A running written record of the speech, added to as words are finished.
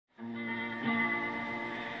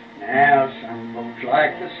Now some folks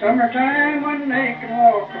like the summertime when they can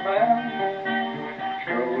walk about.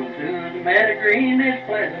 Strolling through the meadow green is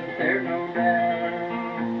pleasant, there's no doubt.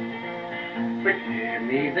 But give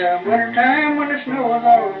me the wintertime when the snow is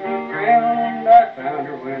on the ground. I found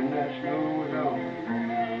her when the snow was on the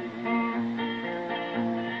ground.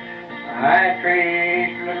 I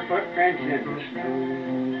traced little footprints in the snow.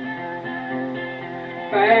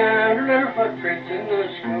 Found her little footprints in the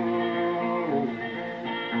snow.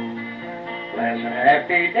 Last a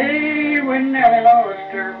happy day when Nellie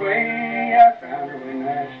lost her way. I found her when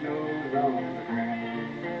that snow was on the ground.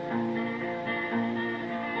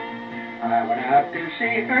 I went out to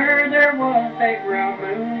see her, there was a big round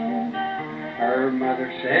moon. Her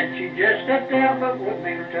mother said she just stepped out but would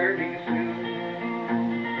be returning soon.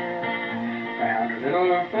 Found her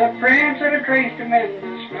little footprints and I traced them in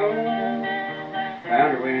the snow.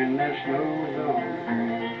 Found her when the snow was on the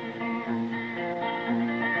ground.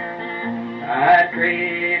 I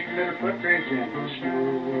traced little footprints in the snow.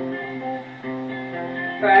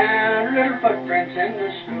 Found little footprints in the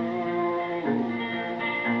snow.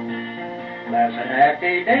 Last a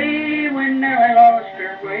happy day when Nellie lost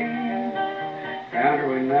her way. Found her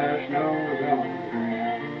when the snow was on the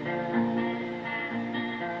ground.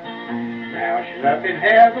 Now she's up in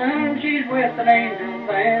heaven, she's with an angel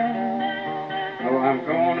band. Oh, I'm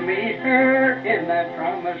gonna meet her in that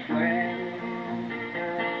promised land.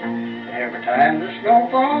 Every time the snow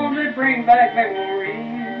falls, it brings back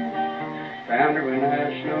memories. Found her when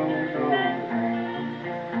the snow was on the ground.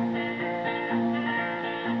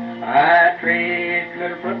 I traced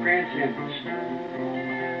little footprints in the snow.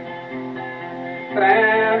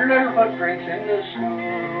 Found little footprints in the snow.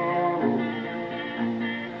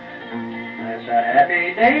 That's a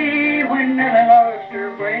happy day when Nellie lost her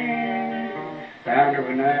way. Found her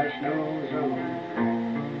when the snow was on the ground.